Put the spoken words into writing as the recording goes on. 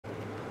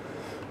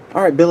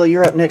Alright, Billy,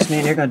 you're up next,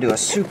 man. You're going to do a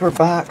super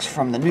box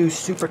from the new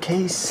super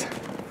case.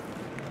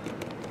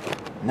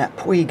 And that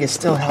Puig is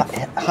still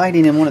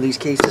hiding in one of these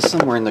cases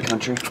somewhere in the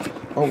country,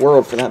 or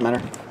world for that matter.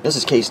 This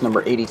is case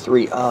number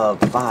 83 of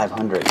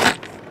 500.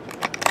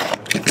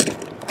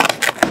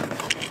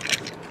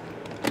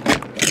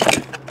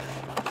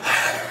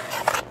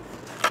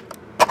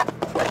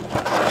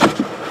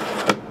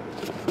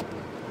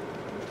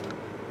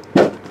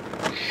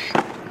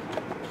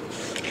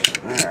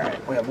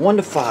 Alright, we have 1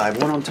 to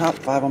 5. 1 on top,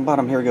 5 on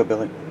bottom. Here we go,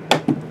 Billy.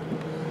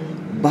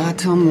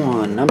 Bottom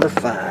 1, number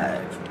 5.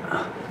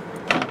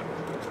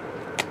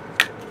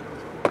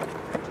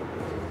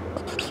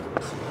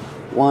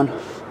 1,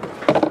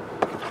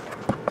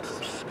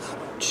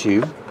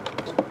 2,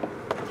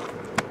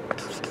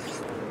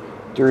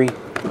 3,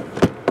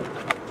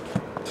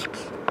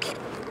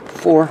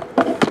 4,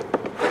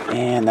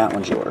 and that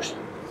one's yours.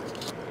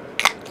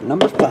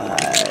 Number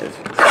 5.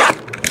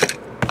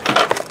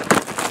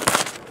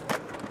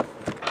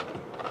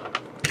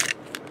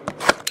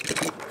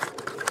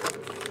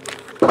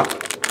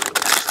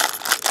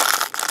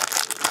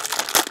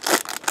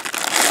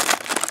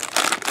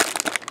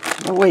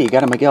 No way, you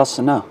got a Miguel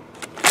Sano.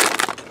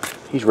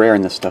 He's rare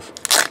in this stuff.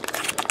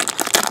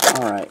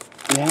 Alright,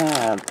 you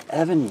have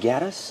Evan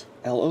Gattis,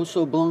 El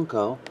Oso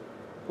Blanco.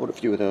 Pulled a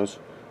few of those.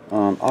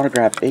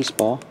 Autographed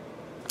baseball.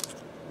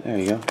 There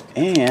you go.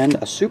 And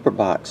a super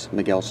box,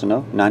 Miguel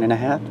Sano,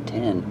 9.5,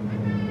 10.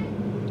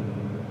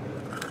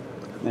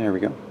 There we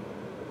go.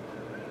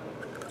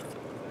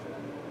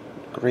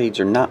 Grades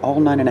are not all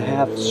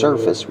 9.5.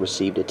 Surface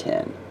received a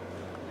 10.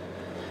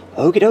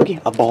 Okie dokie,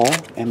 a ball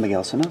and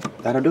Miguel Sano.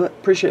 That'll do it.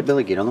 Appreciate it,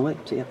 Billy. Get on the way.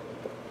 See ya.